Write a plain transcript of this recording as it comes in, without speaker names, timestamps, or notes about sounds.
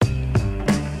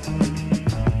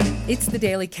It's the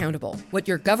Daily Countable, what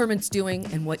your government's doing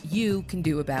and what you can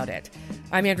do about it.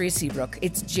 I'm Andrea Seabrook.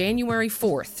 It's January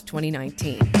 4th,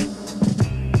 2019.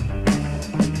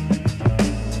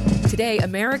 Today,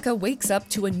 America wakes up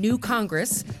to a new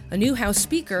Congress, a new House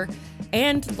Speaker,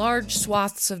 and large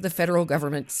swaths of the federal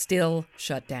government still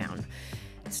shut down.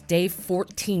 It's day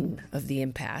 14 of the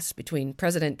impasse between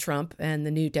President Trump and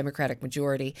the new Democratic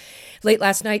majority. Late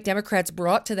last night, Democrats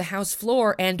brought to the House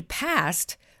floor and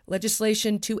passed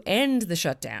legislation to end the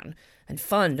shutdown and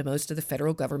fund most of the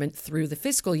federal government through the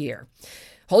fiscal year.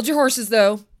 Hold your horses,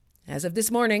 though. As of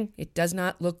this morning, it does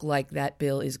not look like that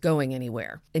bill is going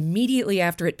anywhere. Immediately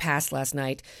after it passed last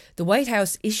night, the White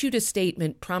House issued a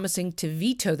statement promising to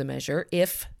veto the measure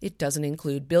if it doesn't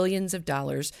include billions of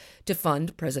dollars to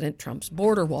fund President Trump's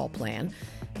border wall plan,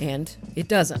 and it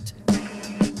doesn't.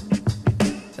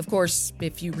 Of course,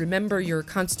 if you remember your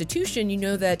Constitution, you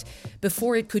know that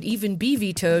before it could even be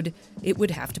vetoed, it would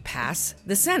have to pass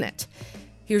the Senate.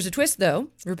 Here's a twist, though.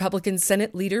 Republican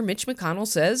Senate leader Mitch McConnell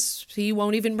says he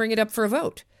won't even bring it up for a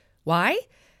vote. Why?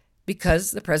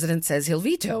 Because the president says he'll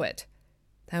veto it.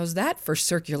 How's that for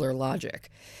circular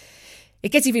logic? It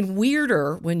gets even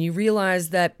weirder when you realize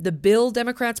that the bill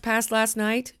Democrats passed last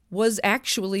night was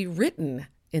actually written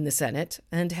in the Senate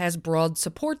and has broad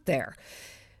support there.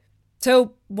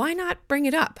 So why not bring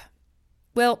it up?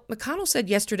 Well, McConnell said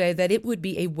yesterday that it would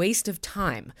be a waste of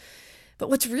time. But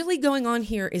what's really going on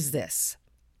here is this.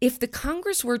 If the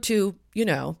Congress were to,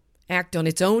 act on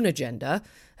its own agenda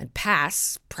and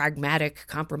pass pragmatic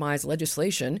compromise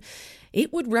legislation,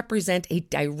 it would represent a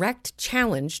direct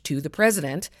challenge to the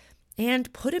president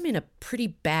and put him in a pretty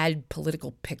bad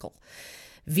political pickle.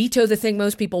 Veto the thing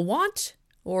most people want,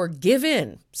 or give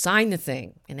in, sign the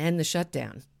thing, and end the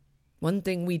shutdown. One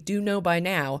thing we do know by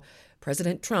now,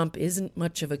 President Trump isn't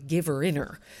much of a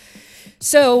giver-inner.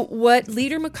 So what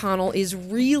Leader McConnell is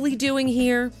really doing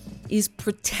here is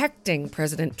protecting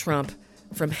President Trump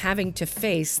from having to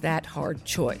face that hard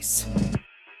choice.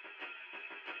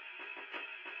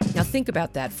 Now think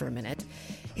about that for a minute.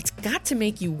 It's got to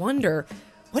make you wonder,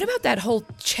 what about that whole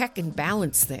check and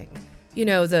balance thing?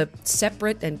 The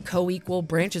separate and co-equal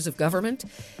branches of government?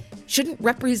 Shouldn't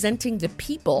representing the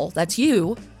people, that's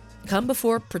you, come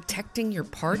before protecting your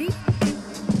party?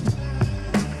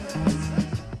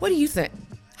 What do you think?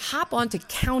 Hop onto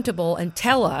Countable and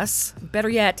tell us, better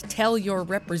yet, tell your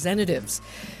representatives.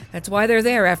 That's why they're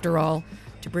there, after all,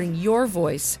 to bring your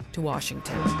voice to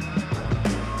Washington.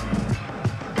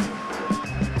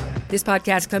 This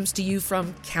podcast comes to you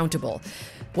from Countable.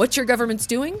 What your government's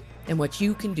doing and what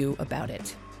you can do about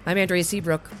it. I'm Andrea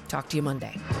Seabrook. Talk to you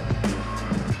Monday.